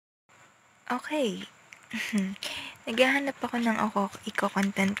Okay. Naghahanap ako ng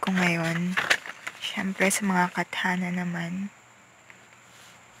ikontent ko ngayon. Siyempre sa mga Katha na naman.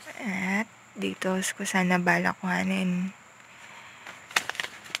 At dito ko sana balak kuhanin.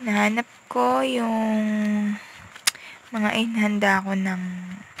 Nahanap ko yung mga inhanda ko ng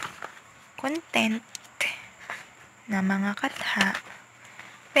content na mga Katha.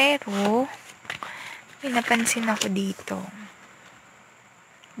 Pero, may napansin ako dito.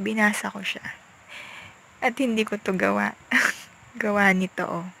 Binasa ko siya. At hindi ko to gawa. Gawa nito,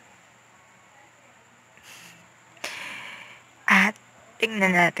 oh. At,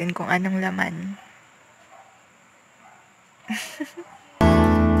 tingnan natin kung anong laman.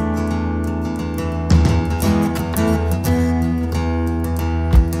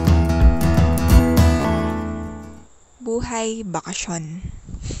 Buhay, Bakasyon.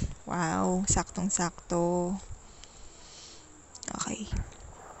 Wow, saktong-sakto. Okay.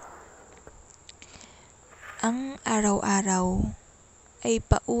 Ang araw-araw ay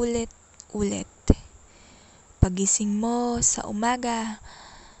paulit-ulit. Pagising mo sa umaga,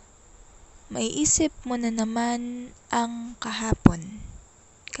 maiisip mo na naman ang kahapon.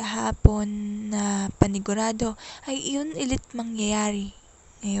 Kahapon na panigurado ay iyon ulit mangyayari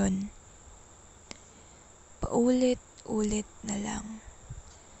ngayon. Paulit-ulit na lang.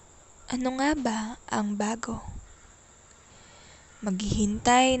 Ano nga ba ang bago?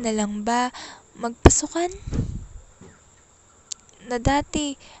 Maghihintay na lang ba magpasukan? Na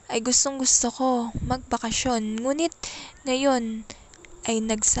dati ay gustong-gusto ko magbakasyon, ngunit ngayon ay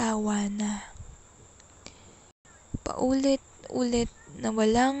nagsawa na. Paulit-ulit na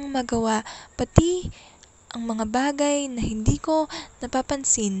walang magawa, pati ang mga bagay na hindi ko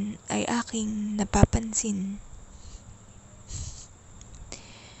napapansin ay aking napapansin.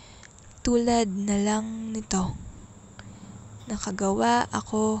 Tulad na lang nito, nakagawa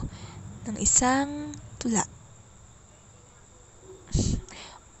ako ng isang tula.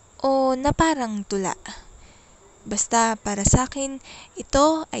 O na parang tula. Basta para sa akin,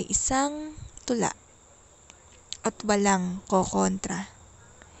 ito ay isang tula. At walang kokontra.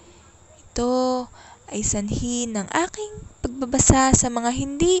 Ito ay sanhi ng aking pagbabasa sa mga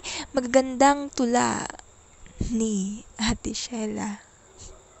hindi magagandang tula ni Ate Sheila.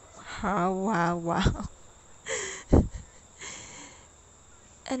 Wow.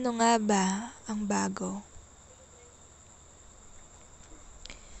 Ano nga ba ang bago?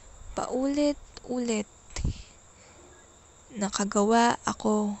 Paulit-ulit nakagawa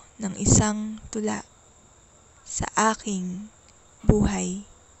ako ng isang tula sa aking buhay,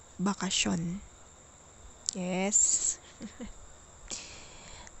 bakasyon. Yes.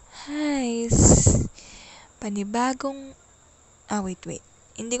 Guys, panibagong wait.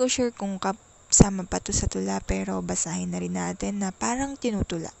 Hindi ko sure kung kasama pa to sa tula, pero basahin na rin natin na parang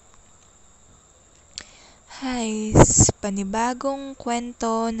tinutula. Guys, panibagong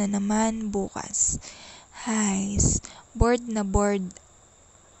kwento na naman bukas. Guys, bored na bored.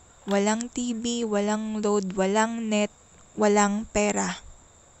 Walang TV, walang load, walang net, walang pera.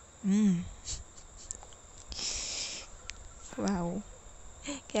 Wow.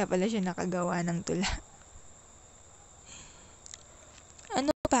 Kaya pala siya nakagawa ng tula. Ano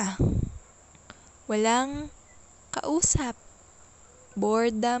pa? Walang kausap.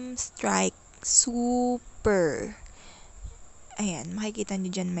 Boredom strike. Super. Ayan, makikita niyo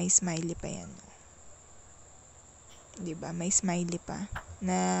dyan may smiley pa yan. Diba? May smiley pa.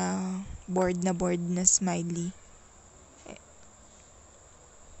 Na bored na smiley.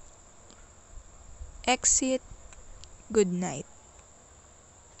 Exit. Good night.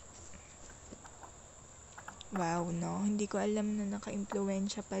 Wow, no? Hindi ko alam na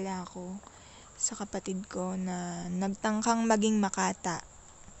naka-impluwensya pala ako sa kapatid ko na nagtangkang maging makata.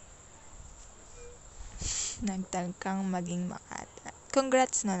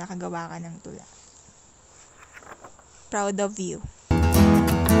 Congrats na nakagawa ka ng tula. Proud of you.